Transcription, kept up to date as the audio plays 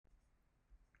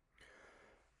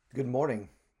Good morning.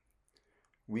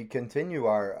 We continue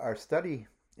our study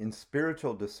in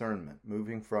spiritual discernment,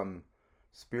 moving from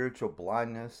spiritual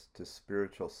blindness to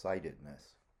spiritual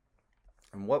sightedness.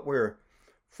 And what we're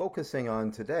focusing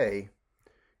on today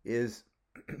is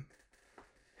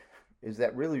is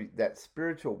that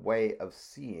spiritual way of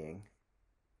seeing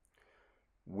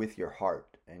with your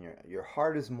heart. And your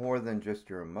heart is more than just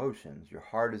your emotions. Your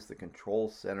heart is the control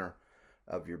center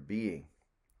of your being.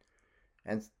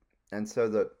 And and so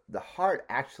the heart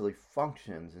actually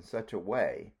functions in such a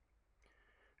way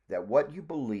that what you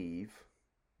believe,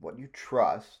 what you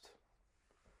trust,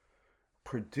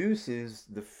 produces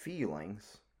the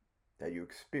feelings that you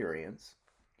experience,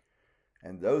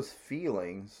 and those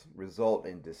feelings result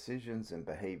in decisions and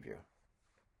behavior.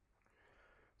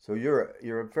 So you're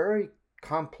a very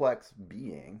complex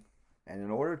being, and in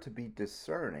order to be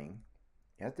discerning,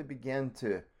 you have to begin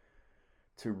to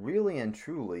really and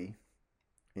truly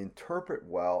interpret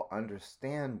well,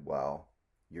 understand well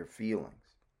your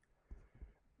feelings.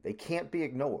 They can't be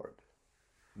ignored,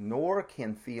 nor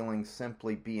can feelings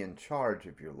simply be in charge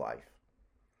of your life.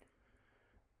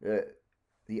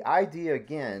 The idea,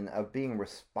 again, of being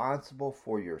responsible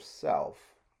for yourself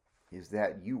is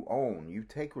that you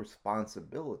take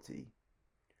responsibility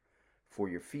for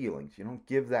your feelings. You don't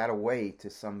give that away to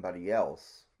somebody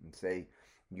else and say,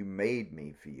 you made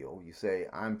me feel. You say,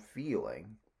 I'm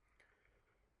feeling.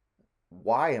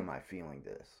 Why am I feeling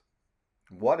this?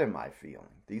 What am I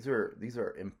feeling? These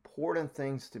are important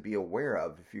things to be aware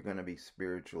of if you're going to be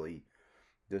spiritually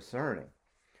discerning.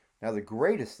 Now, the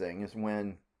greatest thing is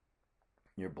when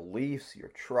your beliefs, your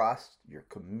trust, your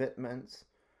commitments,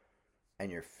 and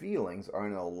your feelings are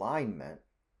in alignment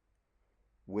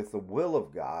with the will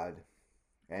of God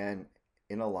and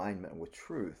in alignment with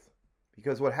truth.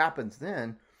 Because what happens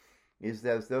then is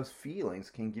that those feelings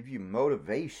can give you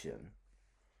motivation,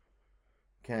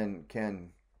 can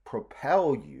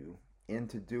propel you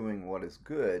into doing what is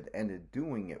good and to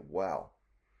doing it well.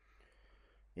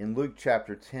 In Luke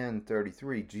chapter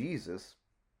 10:33, Jesus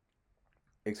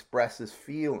expresses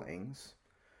feelings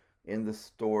in the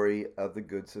story of the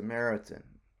Good Samaritan.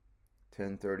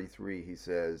 10:33, he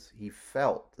says,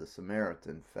 the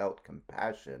Samaritan felt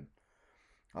compassion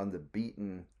on the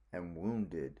beaten and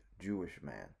wounded Jewish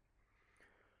man.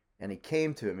 And he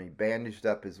came to him, he bandaged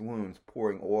up his wounds,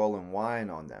 pouring oil and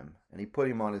wine on them. And he put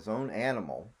him on his own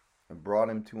animal and brought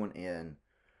him to an inn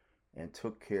and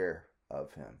took care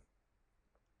of him.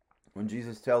 When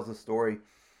Jesus tells the story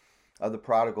of the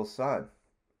prodigal son,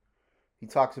 he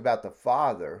talks about the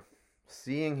father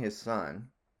seeing his son.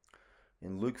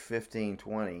 In Luke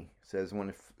 15:20, says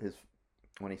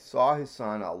when he saw his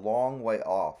son a long way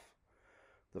off,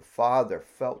 the father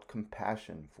felt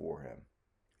compassion for him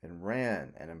and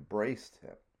ran and embraced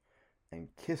him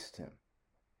and kissed him.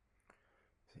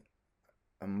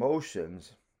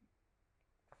 Emotions,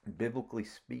 biblically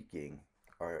speaking,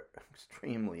 are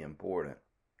extremely important.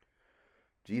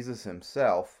 Jesus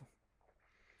himself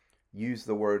used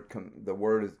the word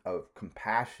of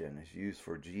compassion is used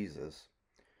for Jesus.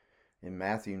 In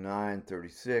Matthew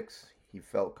 9:36, he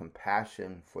felt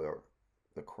compassion for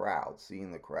the crowd,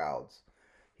 seeing the crowds.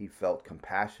 He felt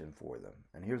compassion for them.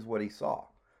 And here's what he saw.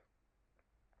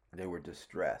 They were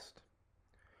distressed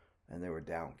and they were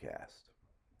downcast,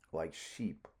 like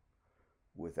sheep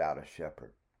without a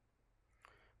shepherd.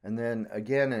 And then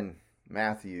again in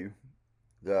Matthew,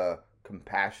 the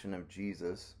compassion of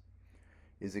Jesus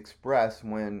is expressed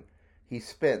when he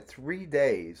spent 3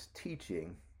 days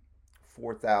teaching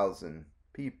 4,000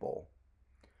 people.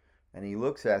 And he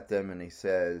looks at them and he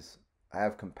says, I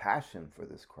have compassion for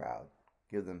this crowd.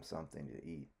 Give them something to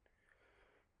eat.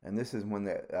 And this is when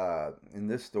in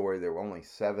this story there were only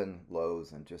 7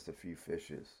 loaves and just a few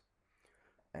fishes.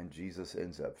 And Jesus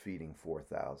ends up feeding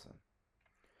 4,000.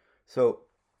 So,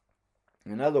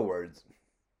 in other words,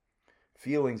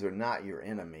 feelings are not your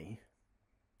enemy,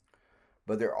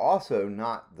 but they're also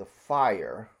not the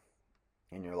fire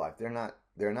in your life. They're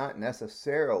not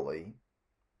necessarily,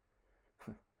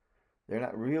 they're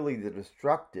not really the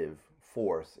destructive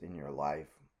force in your life,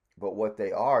 but what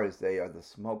they are is they are the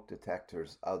smoke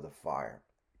detectors of the fire.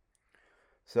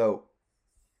 So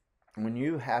when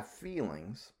you have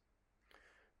feelings,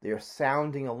 they're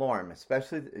sounding alarm,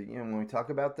 especially when we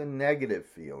talk about the negative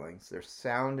feelings, they're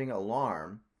sounding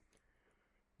alarm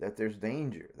that there's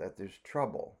danger, that there's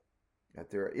trouble, that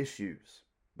there are issues.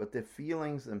 But the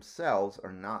feelings themselves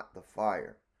are not the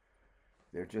fire.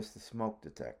 They're just the smoke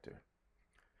detector.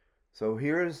 So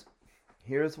here's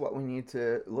what we need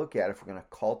to look at if we're going to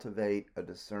cultivate a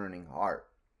discerning heart.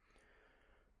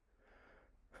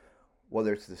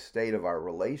 Whether it's the state of our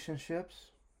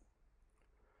relationships,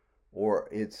 or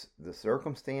it's the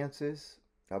circumstances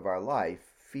of our life,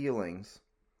 feelings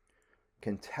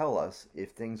can tell us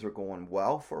if things are going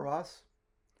well for us,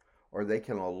 or they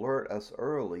can alert us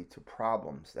early to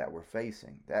problems that we're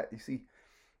facing. That, you see,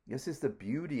 this is the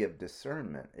beauty of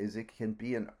discernment, is it can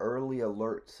be an early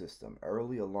alert system,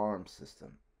 early alarm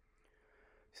system.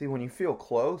 See, when you feel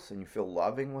close and you feel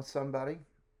loving with somebody,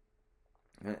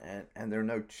 and there are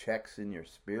no checks in your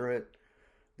spirit,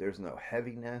 there's no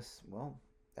heaviness, well,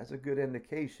 that's a good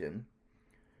indication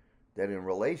that in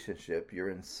relationship you're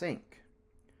in sync.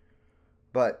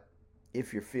 But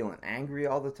if you're feeling angry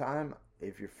all the time,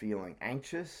 if you're feeling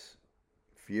anxious,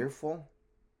 fearful,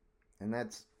 and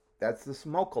that's the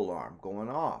smoke alarm going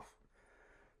off,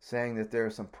 saying that there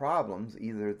are some problems,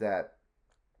 either that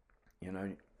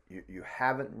you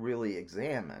haven't really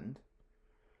examined,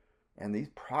 and these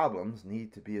problems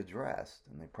need to be addressed,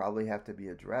 and they probably have to be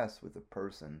addressed with the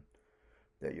person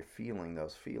that you're feeling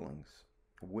those feelings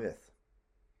with.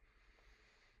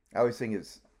 I always think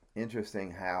it's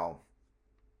interesting how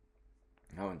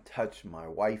in touch my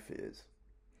wife is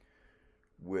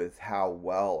with how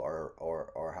well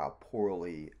or how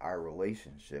poorly our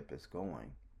relationship is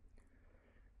going.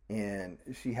 And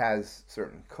she has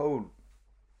certain code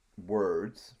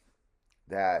words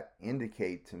that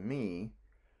indicate to me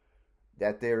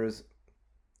that there's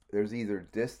either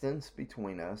distance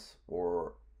between us,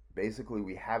 or basically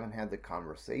we haven't had the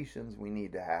conversations we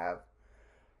need to have,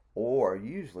 or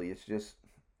usually it's just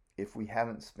if we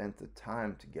haven't spent the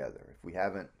time together, if we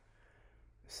haven't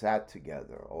sat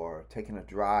together or taken a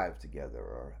drive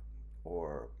together,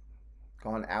 or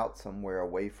gone out somewhere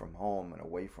away from home and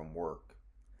away from work.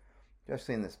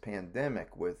 Especially in this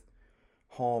pandemic, with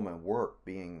home and work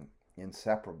being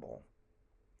inseparable.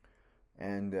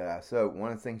 And so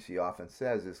one of the things she often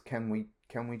says is, can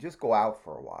we just go out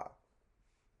for a while?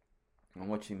 And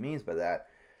what she means by that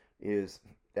is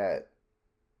that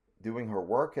doing her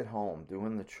work at home,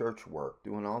 doing the church work,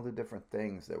 doing all the different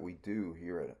things that we do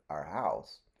here at our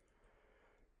house,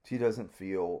 she doesn't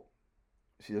feel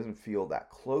that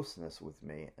closeness with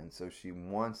me, and so she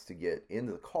wants to get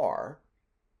into the car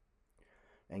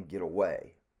and get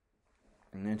away.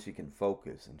 And then she can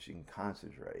focus and she can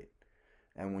concentrate.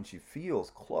 And when she feels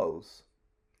close,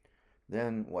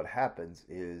 then what happens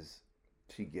is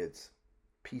she gets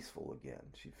peaceful again.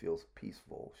 She feels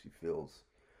peaceful. She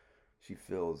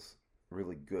feels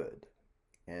really good.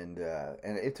 And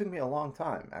it took me a long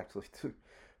time actually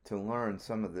to learn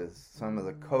some of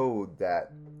the code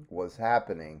that was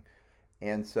happening.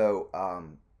 And so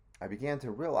I began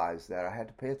to realize that I had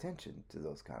to pay attention to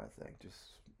those kind of things, just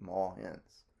small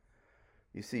hints.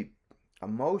 You see,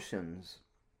 emotions,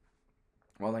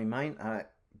 well, they might not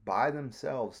by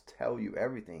themselves tell you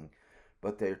everything,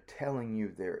 but they're telling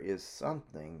you there is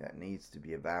something that needs to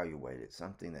be evaluated,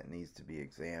 something that needs to be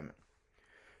examined.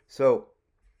 So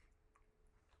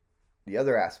the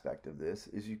other aspect of this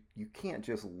is you can't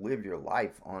just live your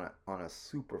life on a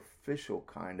superficial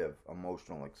kind of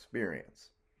emotional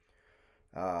experience.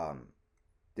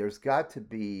 There's got to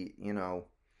be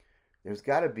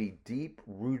deep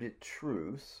rooted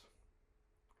truths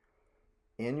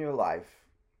in your life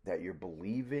that you're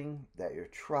believing, that you're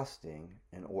trusting,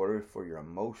 in order for your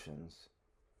emotions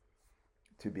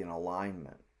to be in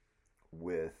alignment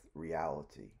with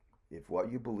reality. If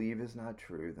what you believe is not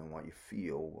true, then what you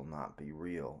feel will not be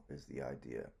real, is the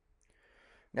idea.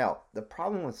 Now, the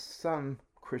problem with some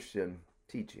Christian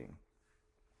teaching,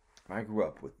 I grew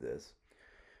up with this,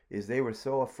 is they were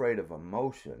so afraid of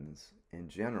emotions in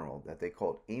general that they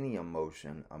called any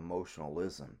emotion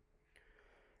emotionalism.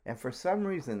 And for some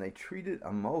reason, they treated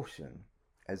emotion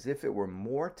as if it were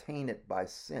more tainted by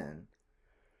sin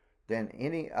than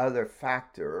any other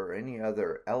factor or any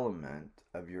other element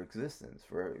of your existence.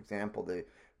 For example, they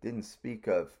didn't speak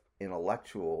of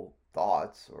intellectual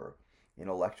thoughts or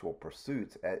intellectual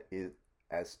pursuits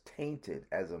as tainted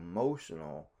as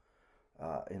emotional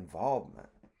involvement.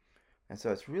 And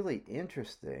so it's really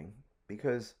interesting,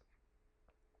 because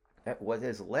what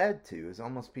has led to is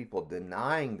almost people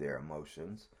denying their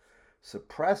emotions,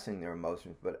 suppressing their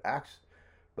emotions,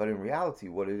 but in reality,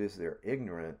 what it is, they're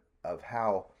ignorant of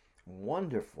how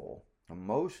wonderful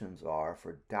emotions are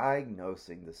for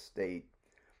diagnosing the state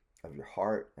of your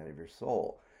heart and of your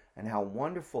soul, and how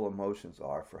wonderful emotions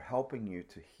are for helping you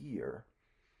to hear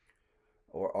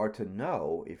or to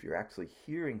know if you're actually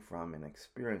hearing from and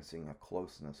experiencing a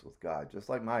closeness with God. Just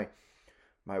like my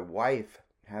wife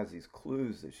has these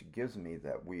clues that she gives me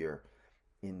that we are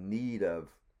in need of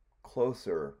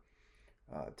closer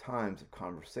times of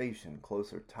conversation,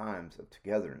 closer times of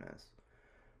togetherness.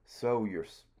 So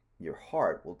your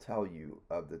heart will tell you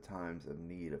of the times of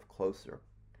need of closer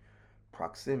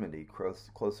proximity,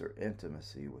 closer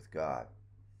intimacy with God.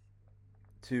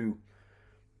 To,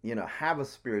 have a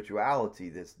spirituality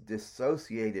that's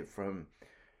dissociated from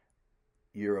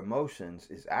your emotions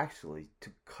is actually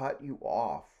to cut you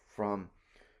off from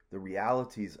the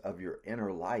realities of your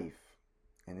inner life.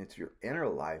 And it's your inner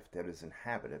life that is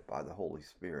inhabited by the Holy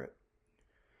Spirit.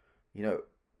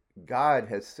 God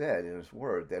has said in His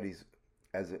Word that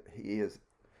He is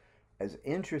as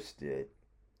interested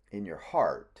in your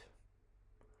heart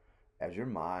as your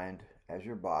mind, as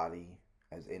your body,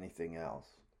 as anything else.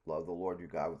 Love the Lord your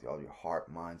God with all your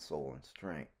heart, mind, soul, and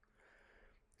strength.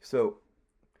 So,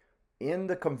 in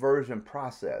the conversion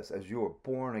process, as you are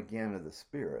born again of the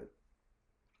Spirit,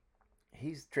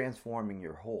 He's transforming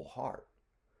your whole heart,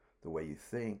 the way you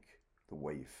think, the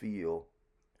way you feel,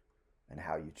 and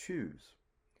how you choose.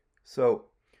 So,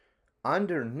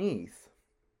 underneath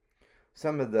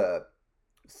some of the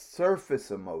surface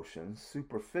emotions,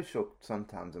 superficial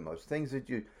sometimes emotions,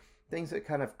 things that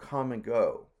kind of come and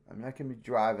go. I mean, I can be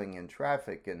driving in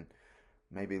traffic and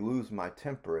maybe lose my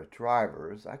temper at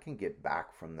drivers. I can get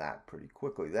back from that pretty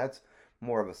quickly. That's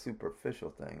more of a superficial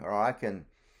thing. Or I can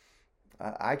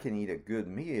eat a good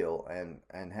meal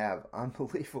and have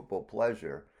unbelievable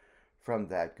pleasure from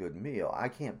that good meal. I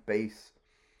can't base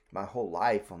my whole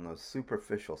life on those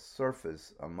superficial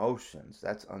surface emotions.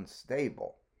 That's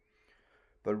unstable.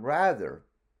 But rather,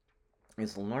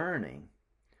 is learning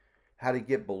how to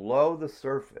get below the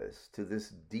surface to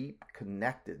this deep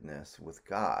connectedness with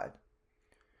God.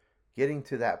 Getting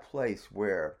to that place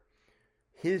where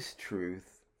His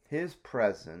truth, His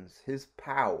presence, His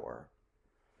power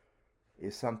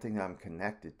is something I'm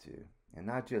connected to. And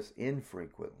not just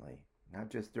infrequently, not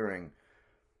just during,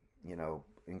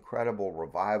 incredible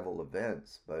revival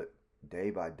events, but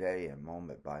day by day and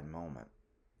moment by moment.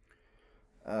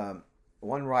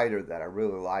 One writer that I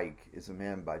really like is a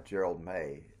man by Gerald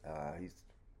May. He's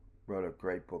wrote a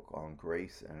great book on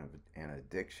grace and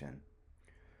addiction,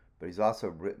 but he's also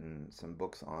written some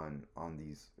books on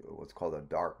these, what's called a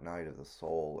dark night of the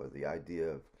soul, or the idea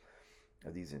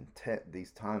of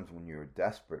these times when you're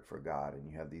desperate for God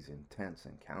and you have these intense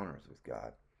encounters with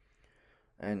God.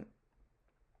 And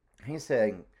he's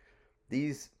saying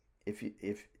if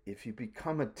you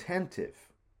become attentive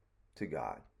to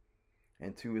God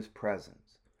and to His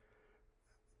presence,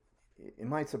 it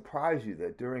might surprise you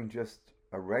that during just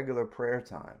a regular prayer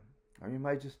time, or you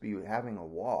might just be having a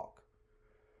walk,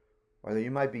 or that you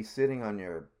might be sitting on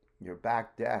your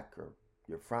back deck or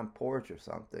your front porch or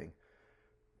something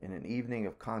in an evening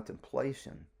of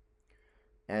contemplation.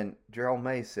 And Gerald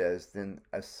May says, then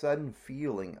a sudden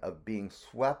feeling of being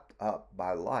swept up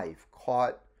by life,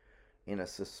 caught in a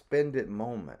suspended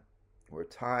moment where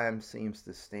time seems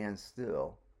to stand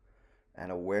still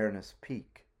and awareness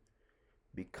peak,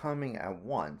 becoming at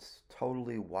once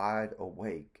totally wide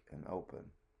awake and open.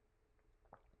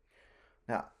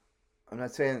 Now, I'm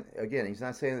not saying, again, he's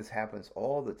not saying this happens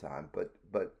all the time, but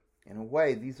in a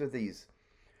way, these are these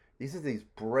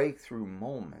breakthrough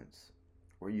moments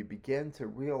where you begin to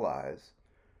realize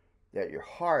that your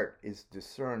heart is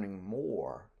discerning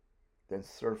more than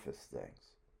surface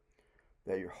things,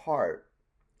 that your heart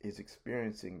is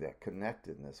experiencing that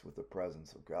connectedness with the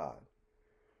presence of God,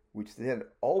 which then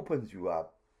opens you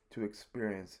up to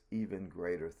experience even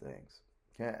greater things.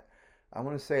 I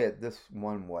want to say it this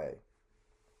one way.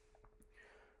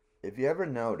 If you ever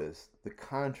notice the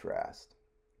contrast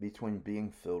between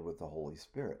being filled with the Holy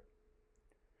Spirit,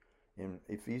 in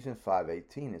Ephesians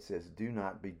 5:18 it says, do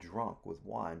not be drunk with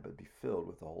wine, but be filled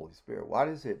with the Holy Spirit. Why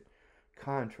does it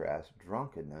contrast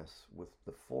drunkenness with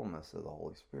the fullness of the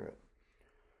Holy Spirit?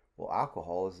 Well,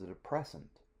 alcohol is a depressant.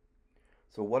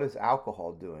 So what is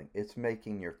alcohol doing? It's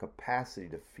making your capacity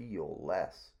to feel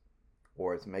less,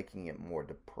 or it's making it more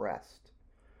depressed.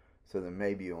 So then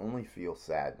maybe you only feel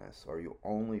sadness, or you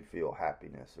only feel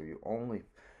happiness,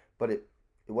 but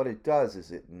what it does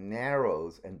is it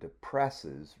narrows and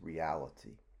depresses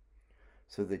reality,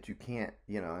 so that you can't,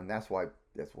 and that's why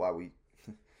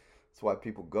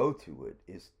people go to it,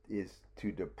 is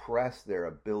to depress their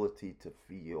ability to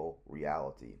feel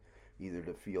reality, either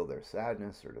to feel their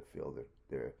sadness or to feel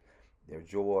their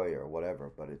joy or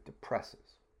whatever, but it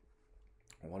depresses.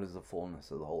 And what is the fullness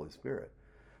of the Holy Spirit?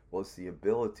 Well, it's the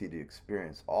ability to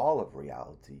experience all of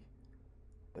reality,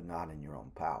 but not in your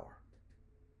own power,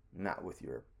 not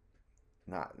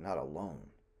alone.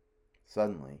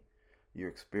 Suddenly, you're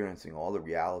experiencing all the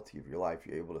reality of your life.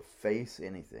 You're able to face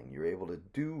anything. You're able to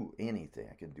do anything.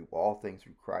 I can do all things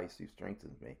through Christ who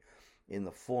strengthens me, in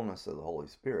the fullness of the Holy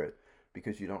Spirit,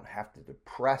 because you don't have to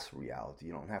depress reality.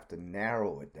 You don't have to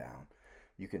narrow it down.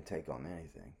 You can take on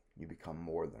anything. you become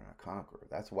more than a conqueror.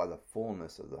 That's why the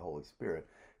fullness of the Holy Spirit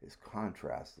is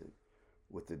contrasted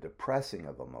with the depressing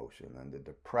of emotion and the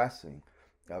depressing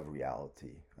of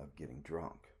reality of getting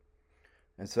drunk.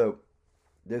 And so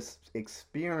this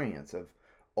experience of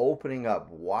opening up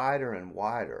wider and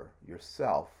wider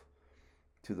yourself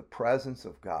to the presence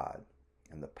of God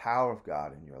and the power of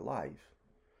God in your life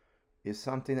is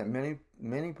something that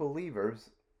many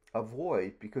believers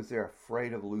avoid because they're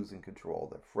afraid of losing control.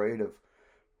 They're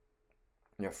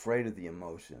afraid of the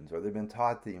emotions, or they've been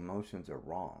taught the emotions are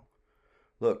wrong.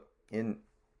 Look, in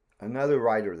another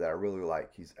writer that I really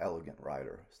like, he's an elegant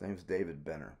writer. His name's David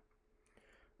Benner.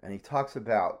 And he talks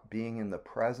about being in the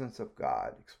presence of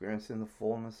God, experiencing the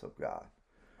fullness of God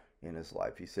in his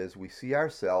life. He says, we see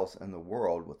ourselves and the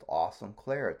world with awesome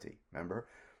clarity. Remember,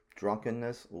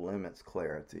 drunkenness limits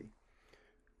clarity.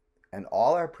 And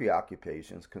all our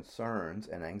preoccupations, concerns,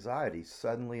 and anxieties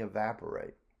suddenly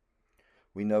evaporate.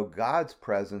 We know God's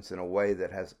presence in a way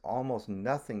that has almost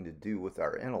nothing to do with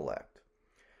our intellect.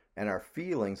 And our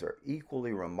feelings are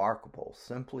equally remarkable,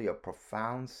 simply a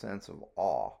profound sense of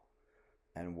awe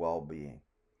and well-being.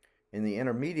 In the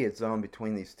intermediate zone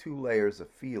between these two layers of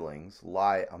feelings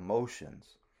lie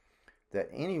emotions that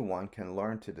anyone can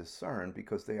learn to discern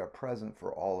because they are present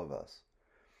for all of us.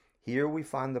 Here we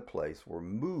find the place where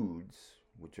moods,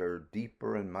 which are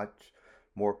deeper and much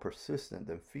more persistent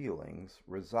than feelings,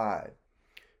 reside.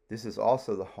 This is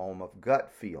also the home of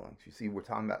gut feelings. You see, we're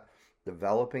talking about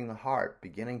developing the heart,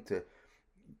 beginning to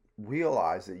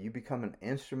realize that you become an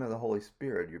instrument of the Holy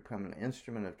Spirit, you become an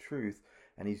instrument of truth,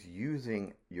 and He's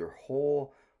using your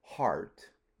whole heart,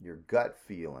 your gut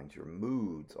feelings, your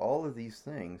moods, all of these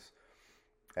things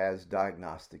as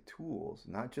diagnostic tools,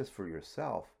 not just for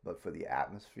yourself, but for the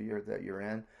atmosphere that you're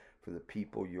in, for the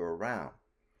people you're around.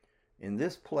 In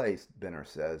this place, Benner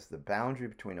says, the boundary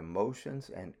between emotions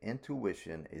and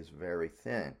intuition is very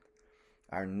thin.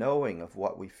 Our knowing of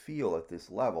what we feel at this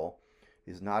level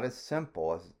is not as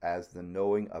simple as the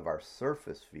knowing of our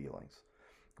surface feelings,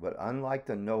 but unlike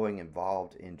the knowing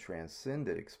involved in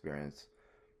transcendent experiences,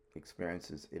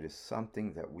 it is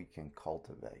something that we can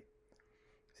cultivate.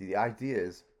 See, the idea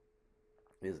is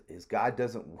God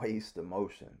doesn't waste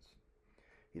emotions.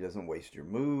 He doesn't waste your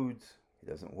moods. He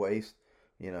doesn't waste,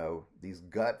 these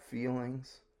gut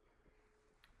feelings.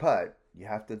 But you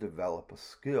have to develop a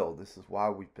skill. This is why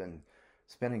we've been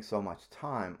spending so much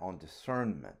time on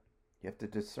discernment. You have to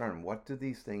discern, what do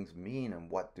these things mean and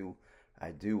what do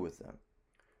I do with them?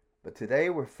 But today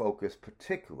we're focused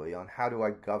particularly on how do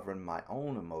I govern my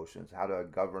own emotions? How do I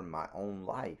govern my own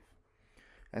life?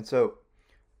 And so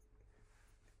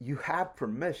you have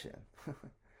permission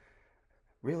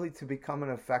really to become an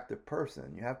effective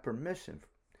person. You have permission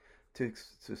to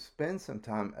spend some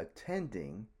time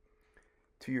attending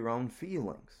to your own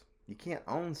feelings. You can't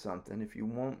own something if you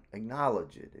won't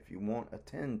acknowledge it, if you won't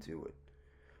attend to it.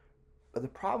 But the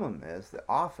problem is that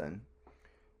often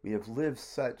we have lived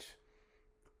such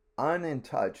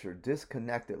unin-touch or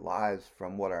disconnected lives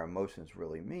from what our emotions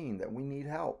really mean that we need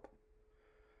help.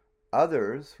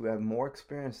 Others who have more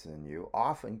experience than you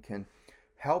often can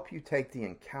help you take the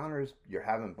encounters you're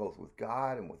having both with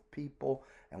God and with people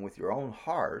and with your own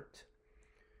heart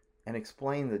and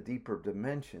explain the deeper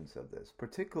dimensions of this.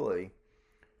 Particularly,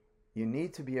 you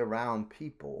need to be around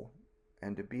people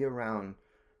and to be around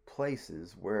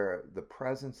places where the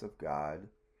presence of God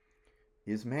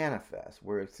is manifest,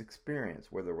 where it's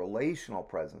experienced, where the relational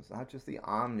presence, not just the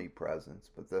omnipresence,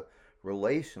 but the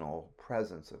relational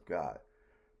presence of God.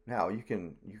 Now, you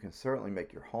can certainly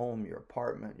make your home, your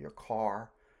apartment, your car,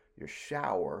 your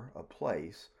shower a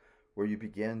place where you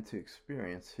begin to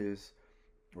experience His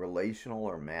relational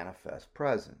or manifest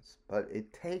presence. But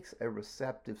it takes a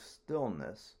receptive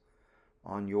stillness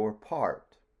on your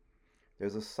part.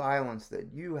 There's a silence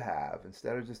that you have.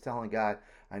 Instead of just telling God,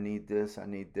 I need this,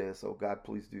 oh God,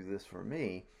 please do this for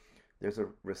me. There's a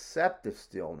receptive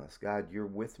stillness. God, you're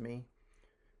with me.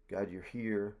 God, you're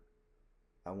here.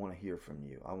 I want to hear from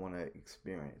you. I want to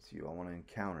experience you. I want to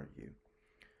encounter you.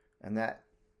 And that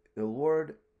the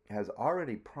Lord has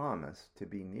already promised to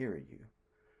be near you.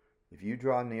 If you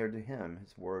draw near to Him,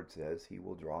 His word says He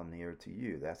will draw near to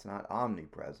you. That's not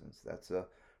omnipresence. That's a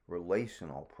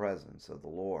relational presence of the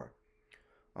Lord.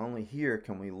 Only here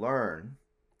can we learn,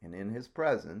 and in His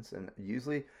presence, and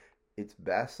usually it's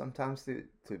best sometimes to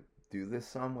do this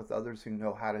some with others who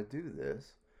know how to do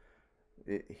this.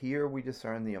 Here we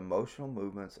discern the emotional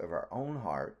movements of our own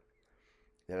heart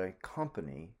that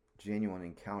accompany genuine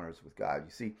encounters with God.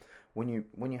 You see, when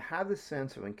you have the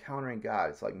sense of encountering God,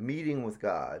 it's like meeting with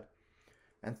God,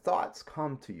 and thoughts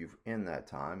come to you in that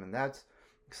time, and that's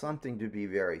something to be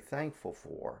very thankful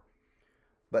for.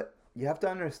 But you have to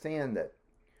understand that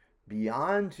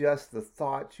beyond just the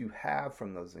thoughts you have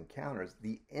from those encounters,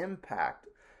 the impact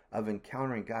of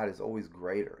encountering God is always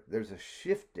greater. There's a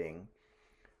shifting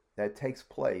that takes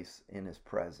place in His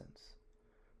presence.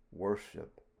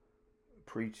 Worship,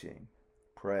 preaching,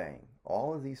 praying,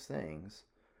 all of these things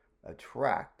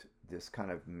attract this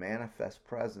kind of manifest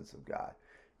presence of God.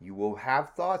 You will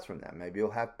have thoughts from that. Maybe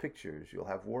you'll have pictures, you'll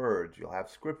have words, you'll have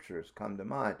scriptures come to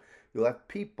mind. You'll have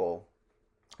people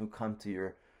who come to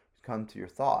your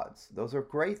thoughts. Those are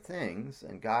great things,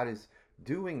 and God is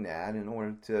doing that in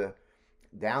order to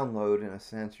download, in a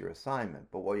sense, your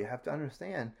assignment. But what you have to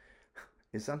understand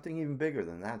is something even bigger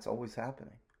than that's always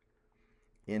happening.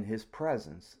 In His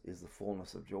presence is the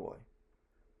fullness of joy.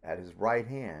 At His right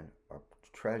hand are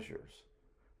treasures,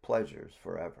 pleasures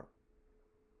forever.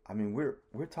 I mean,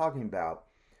 we're talking about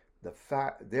the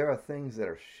fact there are things that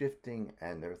are shifting,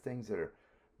 and there are things that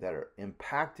are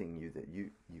impacting you that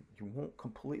you won't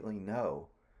completely know,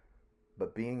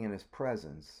 but being in His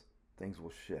presence, things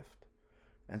will shift.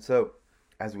 And so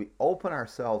as we open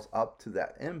ourselves up to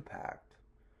that impact,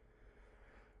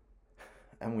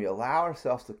 and we allow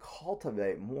ourselves to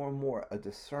cultivate more and more a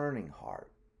discerning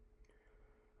heart,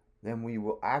 then we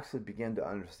will actually begin to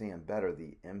understand better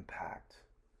the impact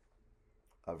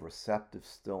of receptive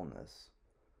stillness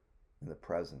in the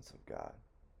presence of God.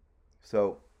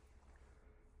 So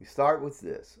we start with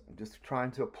this, just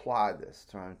trying to apply this,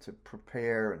 trying to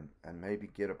prepare and maybe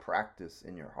get a practice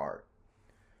in your heart.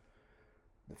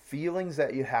 The feelings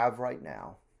that you have right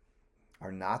now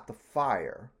are not the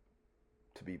fire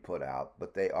to be put out,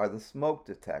 but they are the smoke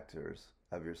detectors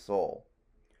of your soul,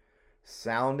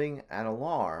 sounding an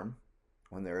alarm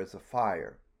when there is a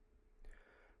fire.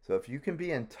 So if you can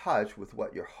be in touch with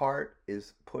what your heart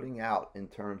is putting out in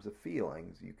terms of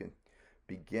feelings, you can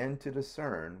begin to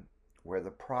discern where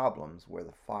the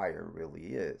fire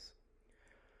really is.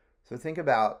 So think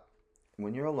about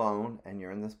when you're alone and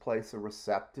you're in this place of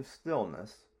receptive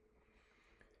stillness.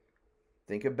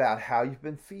 Think about how you've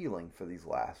been feeling for these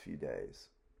last few days.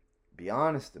 Be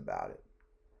honest about it.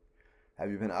 Have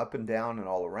you been up and down and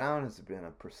all around? Has it been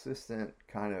a persistent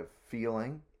kind of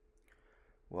feeling?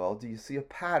 Well, do you see a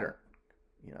pattern?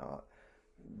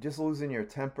 Just losing your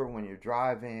temper when you're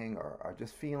driving, or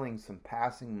just feeling some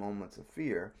passing moments of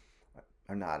fear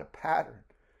are not a pattern.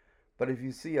 But if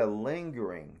you see a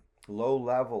lingering,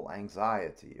 low-level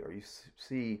anxiety, or you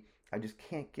see, I just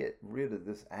can't get rid of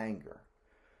this anger.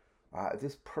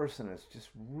 This person is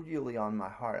just really on my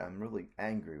heart. I'm really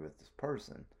angry with this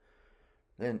person.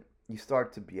 Then you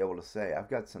start to be able to say, I've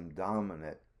got some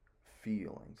dominant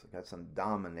feelings. I've got some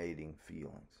dominating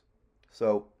feelings.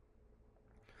 So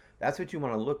that's what you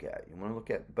want to look at.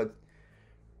 But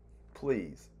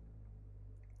please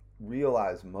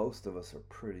realize most of us are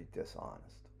pretty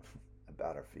dishonest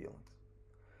about our feelings.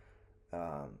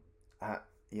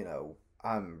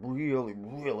 I'm really,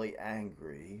 really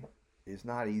angry is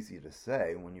not easy to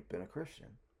say when you've been a Christian.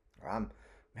 Or I'm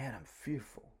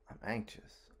fearful. I'm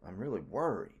anxious. I'm really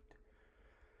worried.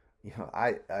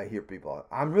 I hear people,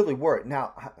 I'm really worried.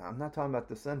 Now, I'm not talking about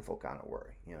the sinful kind of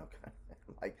worry,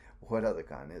 like what other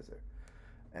kind is there?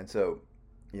 And so,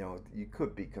 you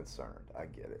could be concerned. I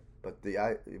get it. But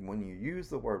when you use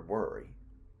the word worry,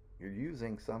 you're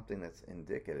using something that's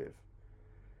indicative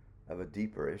of a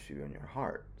deeper issue in your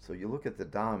heart. So you look at the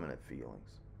dominant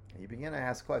feelings and you begin to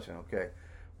ask questions. Okay,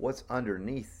 what's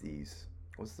underneath these?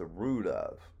 What's the root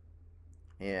of?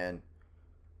 And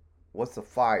what's the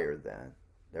fire then?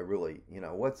 That really, in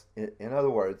other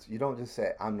words, you don't just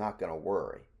say, I'm not going to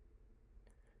worry.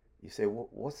 You say, well,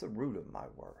 what's the root of my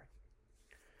worry?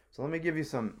 So let me give you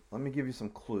some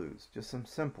clues, just some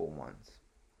simple ones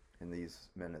in these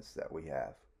minutes that we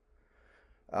have.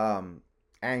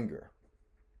 Anger.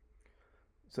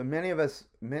 So many of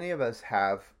us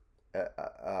have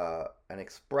an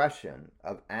expression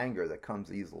of anger that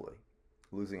comes easily.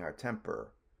 Losing our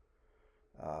temper,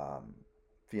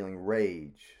 feeling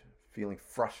rage, feeling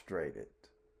frustrated.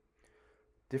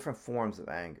 Different forms of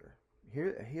anger.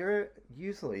 Here,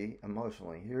 usually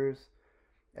emotionally, here's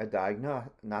a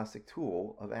diagnostic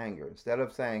tool of anger. Instead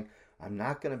of saying, I'm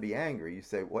not going to be angry, you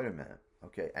say, wait a minute.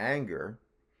 Okay, anger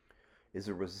is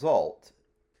a result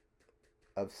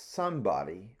of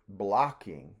somebody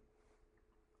blocking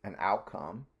an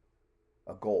outcome,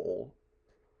 a goal,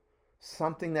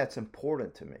 something that's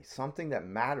important to me, something that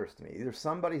matters to me. Either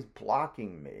somebody's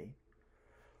blocking me,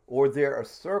 or there are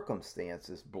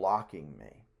circumstances blocking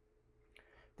me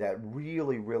that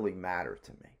really, really matter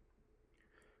to me.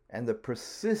 And the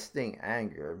persisting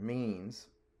anger means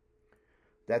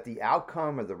that the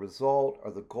outcome or the result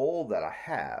or the goal that I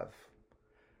have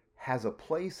has a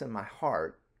place in my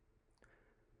heart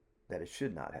that it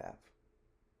should not have.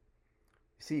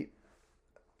 You see,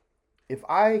 if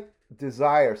I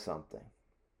desire something,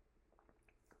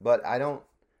 but I don't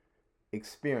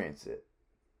experience it,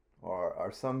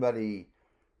 or somebody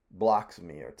blocks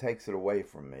me or takes it away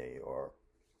from me, or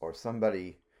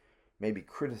somebody maybe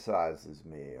criticizes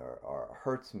me or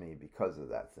hurts me because of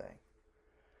that thing.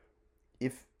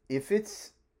 If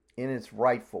it's in its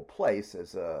rightful place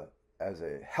as a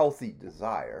healthy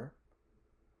desire,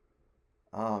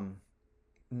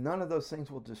 none of those things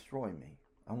will destroy me.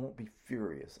 I won't be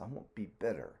furious. I won't be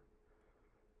bitter.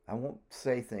 I won't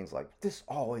say things like, this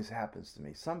always happens to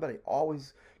me. Somebody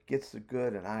always gets the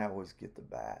good and I always get the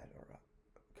bad, or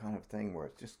a kind of thing where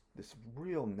it's just this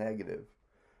real negative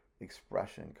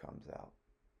expression comes out.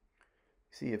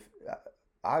 See, if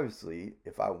obviously,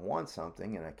 if I want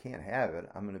something and I can't have it,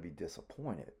 I'm going to be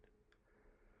disappointed.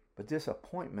 But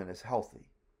disappointment is healthy.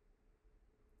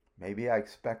 Maybe I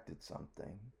expected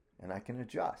something and I can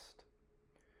adjust.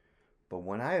 But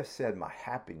when I have said my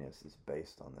happiness is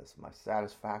based on this, my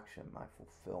satisfaction, my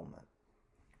fulfillment,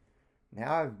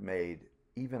 now I've made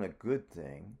even a good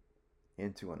thing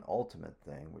into an ultimate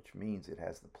thing, which means it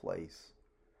has the place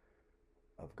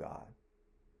of God.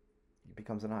 It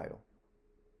becomes an idol.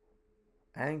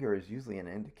 Anger is usually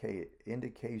an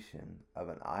indication of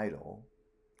an idol,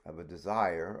 of a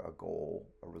desire, a goal,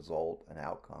 a result, an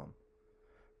outcome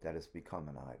that has become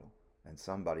an idol. And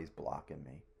somebody's blocking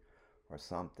me or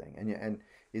something. And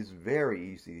it's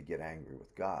very easy to get angry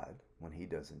with God when he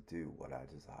doesn't do what I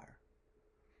desire.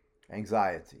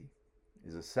 Anxiety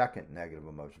is a second negative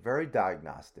emotion. Very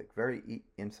diagnostic,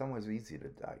 in some ways easy to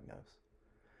diagnose.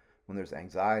 When there's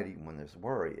anxiety, when there's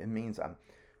worry, it means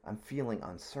I'm feeling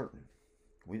uncertain.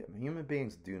 Human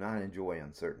beings do not enjoy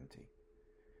uncertainty.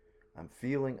 I'm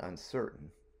feeling uncertain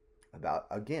about,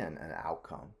 again, an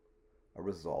outcome, a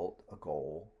result, a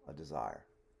goal, a desire.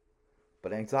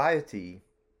 But anxiety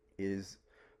is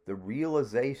the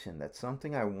realization that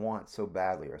something I want so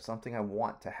badly, or something I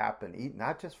want to happen,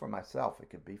 not just for myself, it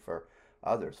could be for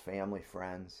others, family,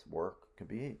 friends, work, it could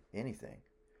be anything.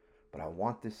 But I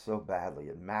want this so badly.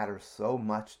 It matters so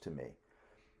much to me.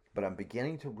 But I'm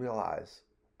beginning to realize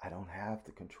I don't have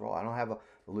the control. I don't have a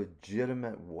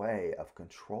legitimate way of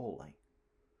controlling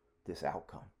this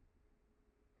outcome.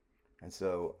 And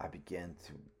so I begin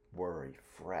to worry,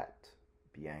 fret,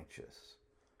 be anxious.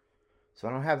 So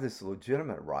I don't have this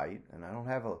legitimate right, and I don't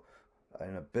have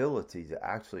an ability to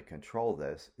actually control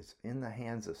this. It's in the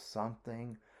hands of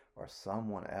something or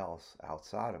someone else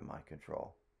outside of my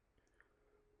control.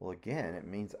 Well, again, it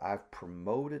means I've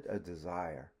promoted a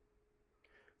desire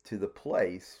to the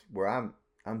place where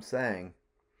I'm saying,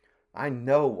 I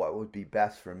know what would be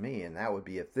best for me, and that would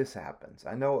be if this happens.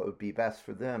 I know it would be best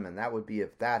for them, and that would be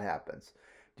if that happens.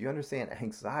 Do you understand?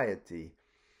 Anxiety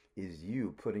is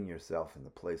you putting yourself in the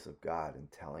place of God and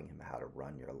telling him how to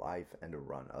run your life and to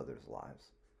run others'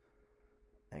 lives.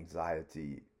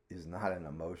 Anxiety is not an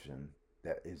emotion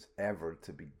that is ever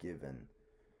to be given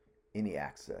any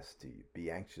access to you.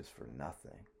 Be anxious for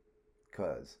nothing,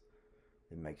 because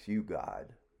it makes you God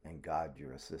and God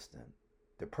your assistant.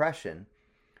 Depression,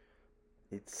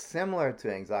 it's similar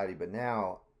to anxiety, but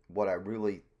now what I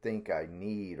really think I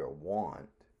need or want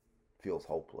feels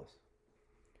hopeless.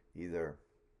 Either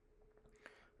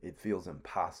it feels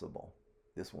impossible.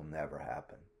 This will never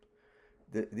happen.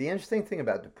 The interesting thing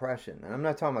about depression, and I'm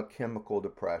not talking about chemical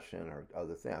depression or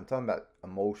other things, I'm talking about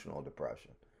emotional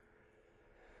depression.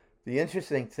 The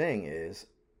interesting thing is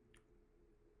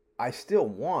I still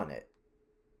want it,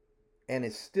 and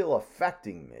it's still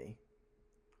affecting me,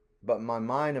 but my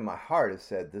mind and my heart have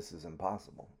said this is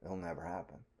impossible. It'll never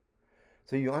happen.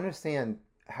 So you understand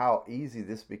how easy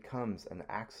this becomes an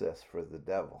access for the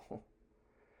devil.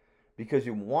 Because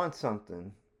you want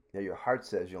something that your heart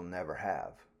says you'll never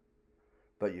have.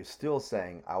 But you're still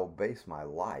saying, I will base my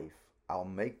life, I'll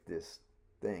make this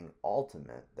thing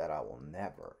ultimate that I will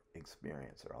never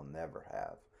experience, or I'll never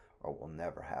have, or will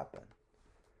never happen.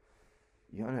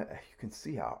 You can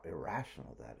see how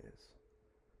irrational that is.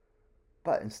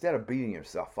 But instead of beating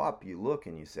yourself up, you look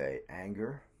and you say,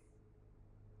 anger,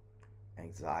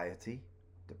 anxiety,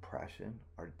 depression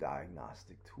are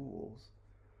diagnostic tools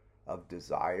of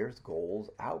desires,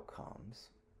 goals, outcomes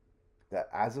that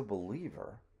as a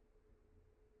believer,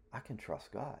 I can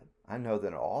trust God. I know that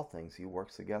in all things he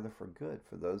works together for good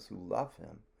for those who love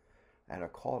him and are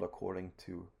called according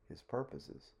to his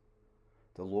purposes.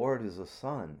 The Lord is a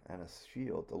sun and a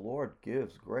shield. The Lord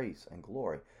gives grace and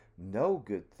glory. No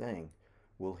good thing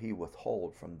will he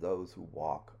withhold from those who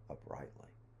walk uprightly.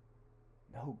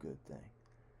 No good thing.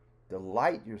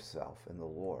 Delight yourself in the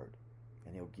Lord,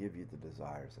 and he'll give you the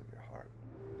desires of your heart.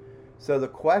 So the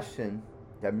question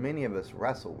that many of us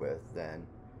wrestle with then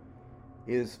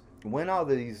is, when all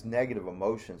these negative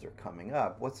emotions are coming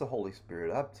up, what's the Holy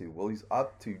Spirit up to? Well, he's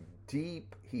up to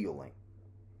deep healing.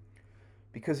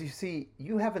 Because you see,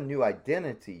 you have a new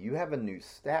identity, you have a new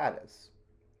status.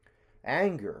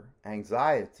 Anger,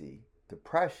 anxiety,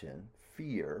 depression,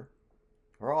 fear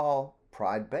are all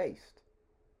pride-based.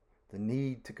 The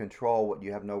need to control what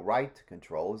you have no right to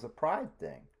control is a pride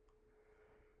thing.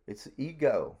 It's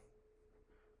ego.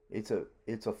 It's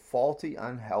a faulty,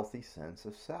 unhealthy sense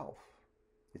of self.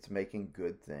 It's making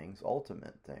good things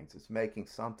ultimate things. It's making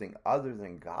something other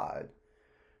than God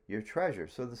your treasure.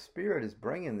 So the Spirit is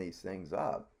bringing these things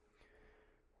up,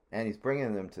 and he's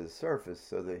bringing them to the surface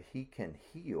so that he can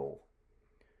heal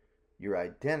your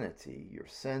identity, your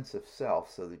sense of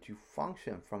self, so that you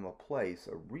function from a place,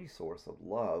 a resource of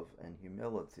love and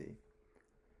humility.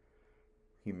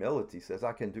 Humility says,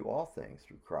 I can do all things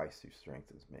through Christ who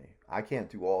strengthens me. I can't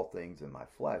do all things in my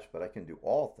flesh, but I can do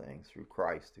all things through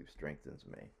Christ who strengthens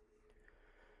me.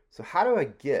 So how do I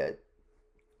get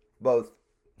both,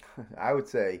 I would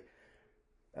say,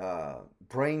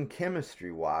 brain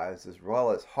chemistry wise as well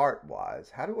as heart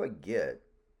wise, how do I get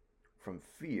from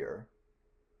fear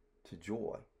to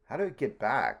joy? How do I get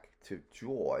back to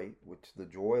joy, which the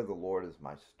joy of the Lord is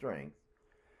my strength,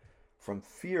 from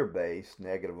fear-based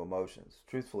negative emotions?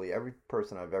 Truthfully, every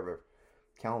person I've ever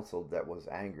counseled that was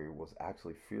angry was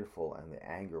actually fearful, and the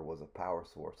anger was a power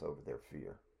source over their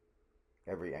fear.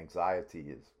 Every anxiety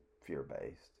is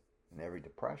fear-based, and every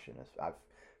depression is, I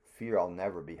fear I'll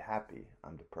never be happy,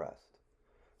 I'm depressed.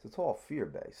 So it's all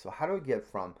fear-based. So how do I get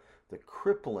from the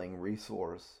crippling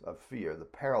resource of fear, the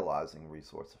paralyzing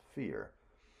resource of fear,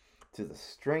 to the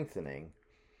strengthening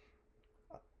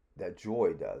that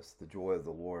joy does? The joy of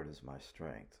the Lord is my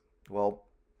strength. Well,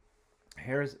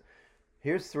 here's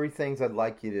 3 things I'd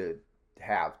like you to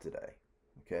have today,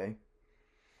 okay?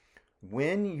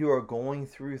 When you're going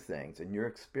through things and you're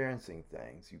experiencing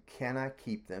things, you cannot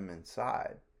keep them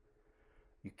inside.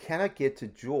 You cannot get to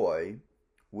joy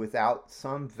without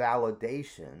some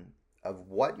validation of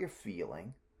what you're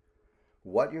feeling,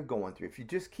 what you're going through. If you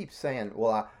just keep saying,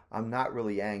 well, I'm not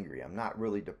really angry, I'm not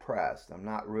really depressed, I'm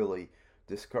not really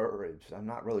discouraged, I'm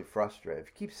not really frustrated. If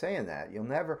you keep saying that, you'll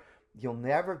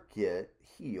never get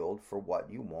healed for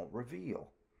what you won't reveal.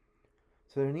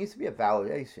 So there needs to be a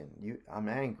validation. I'm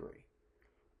angry.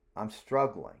 I'm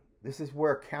struggling. This is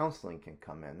where counseling can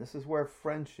come in. This is where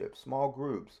friendship, small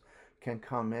groups can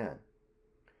come in.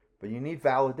 But you need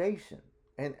validation.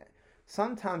 And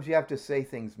sometimes you have to say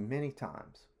things many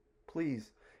times.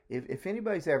 Please, if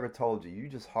anybody's ever told you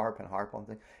just harp on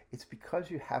things, it's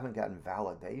because you haven't gotten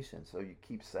validation. So you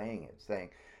keep saying.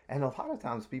 And a lot of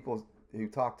times people who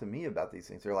talk to me about these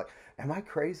things, they're like, am I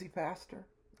crazy, Pastor?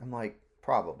 I'm like,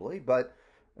 probably, but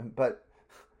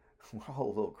we're all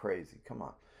a little crazy. Come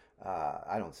on.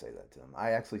 I don't say that to them.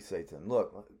 I actually say to them,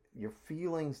 look, your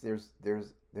feelings,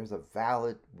 there's a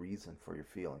valid reason for your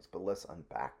feelings, but let's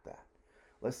unpack that.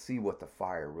 Let's see what the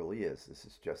fire really is. This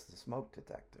is just the smoke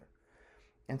detector.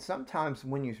 And sometimes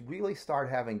when you really start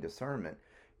having discernment,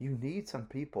 you need some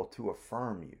people to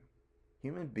affirm you.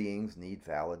 Human beings need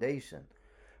validation.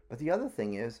 But the other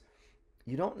thing is,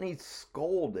 you don't need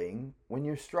scolding when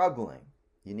you're struggling.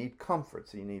 You need comfort.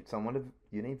 So you need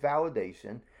you need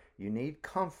validation, you need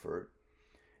comfort,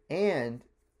 and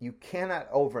you cannot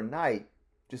overnight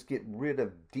just get rid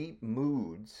of deep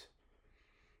moods,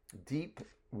 deep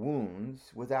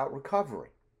wounds without recovery.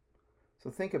 So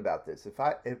think about this.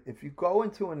 If you go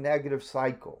into a negative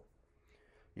cycle,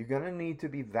 you're going to need to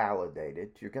be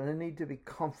validated, you're going to need to be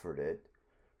comforted,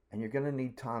 and you're going to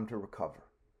need time to recover.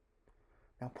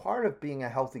 Now, part of being a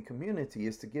healthy community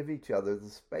is to give each other the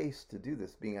space to do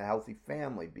this, being a healthy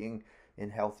family, being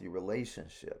in healthy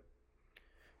relationship.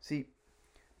 See,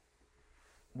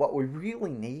 what we really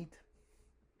need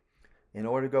in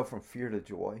order to go from fear to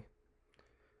joy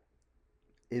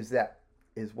is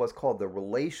what's called the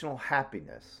relational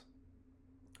happiness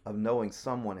of knowing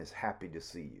someone is happy to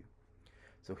see you.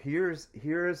 So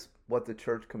here's what the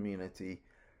church community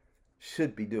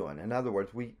should be doing. In other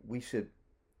words, we should,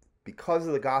 because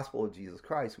of the gospel of Jesus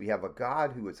Christ, we have a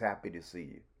God who is happy to see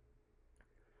you.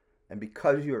 And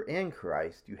because you're in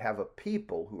Christ, you have a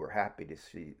people who are happy to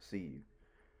see you.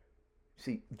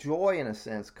 See, joy in a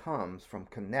sense comes from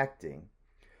connecting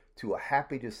to a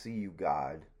happy to see you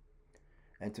God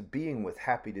and to being with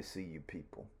happy to see you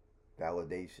people.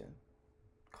 Validation,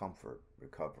 comfort,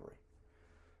 recovery.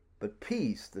 But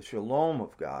peace, the shalom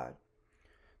of God,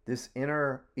 this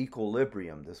inner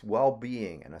equilibrium, this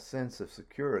well-being and a sense of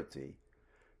security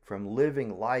from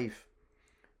living life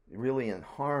really in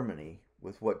harmony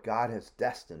with what God has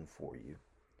destined for you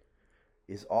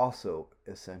is also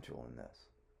essential in this.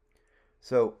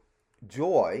 So,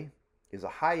 joy is a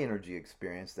high energy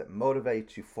experience that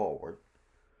motivates you forward.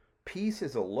 Peace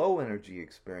is a low energy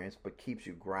experience but keeps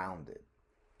you grounded.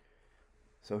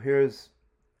 So, here's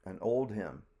an old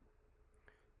hymn.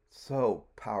 So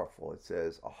powerful. It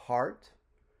says, "A heart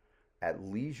at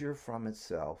leisure from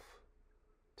itself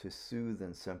to soothe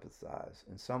and sympathize."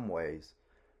 In some ways,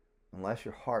 unless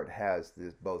your heart has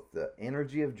this, both the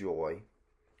energy of joy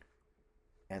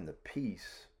and the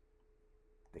peace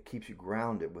that keeps you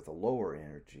grounded with a lower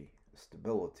energy,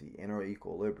 stability, inner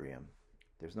equilibrium,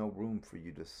 there's no room for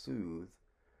you to soothe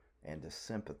and to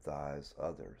sympathize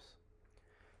others.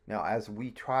 Now, as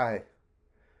we try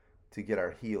to get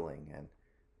our healing and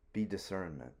be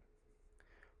discernment,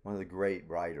 one of the great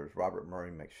writers, Robert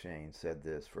Murray McCheyne, said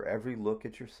this: "For every look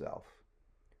at yourself,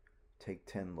 take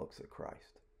 10 looks at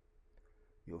Christ.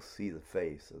 You'll see the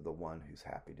face of the one who's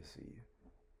happy to see you.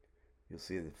 You'll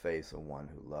see the face of one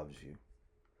who loves you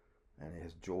and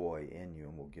has joy in you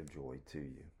and will give joy to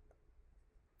you."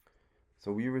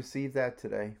 So will you receive that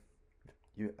today?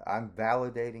 I'm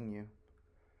validating you.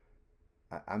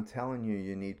 I'm telling you,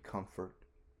 you need comfort.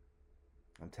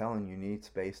 I'm telling you, you need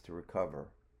space to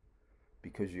recover,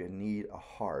 because you need a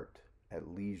heart at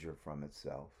leisure from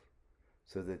itself,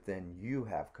 so that then you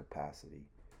have capacity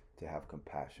to have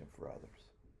compassion for others.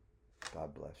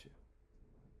 God bless you.